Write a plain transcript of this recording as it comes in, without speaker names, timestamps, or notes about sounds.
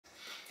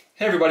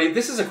Hey everybody,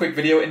 this is a quick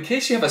video in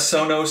case you have a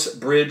Sonos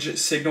Bridge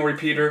signal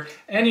repeater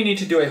and you need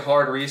to do a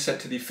hard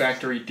reset to the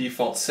factory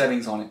default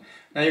settings on it.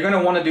 Now you're going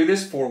to want to do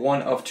this for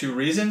one of two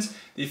reasons.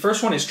 The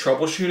first one is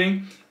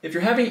troubleshooting. If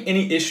you're having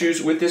any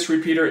issues with this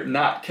repeater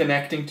not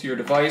connecting to your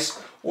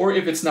device, or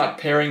if it's not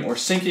pairing or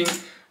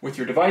syncing with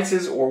your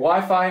devices or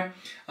Wi-Fi,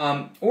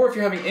 or if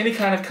you're having any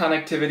kind of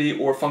connectivity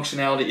or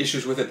functionality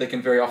issues with it, they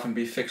can very often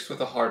be fixed with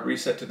a hard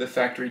reset to the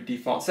factory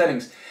default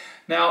settings.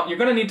 Now, you're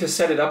going to need to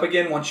set it up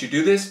again once you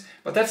do this,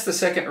 but that's the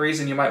second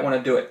reason you might want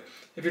to do it.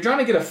 If you're trying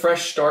to get a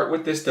fresh start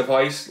with this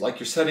device, like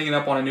you're setting it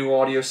up on a new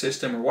audio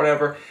system or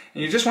whatever,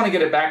 and you just want to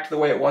get it back to the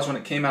way it was when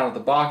it came out of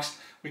the box,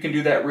 we can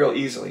do that real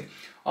easily.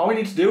 All we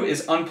need to do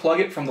is unplug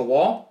it from the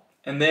wall,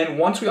 and then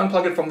once we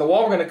unplug it from the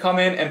wall, we're going to come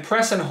in and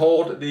press and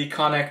hold the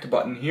connect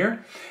button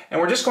here. And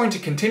we're just going to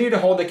continue to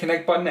hold the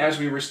connect button as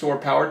we restore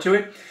power to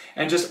it,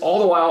 and just all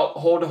the while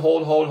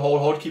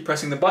hold, keep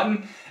pressing the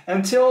button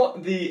until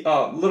the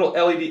little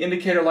LED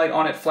indicator light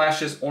on it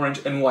flashes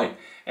orange and white,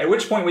 at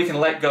which point we can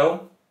let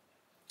go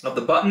of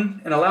the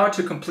button and allow it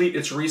to complete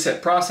its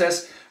reset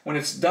process. When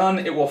it's done,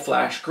 it will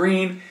flash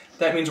green.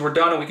 That means we're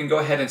done and we can go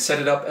ahead and set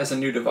it up as a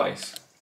new device.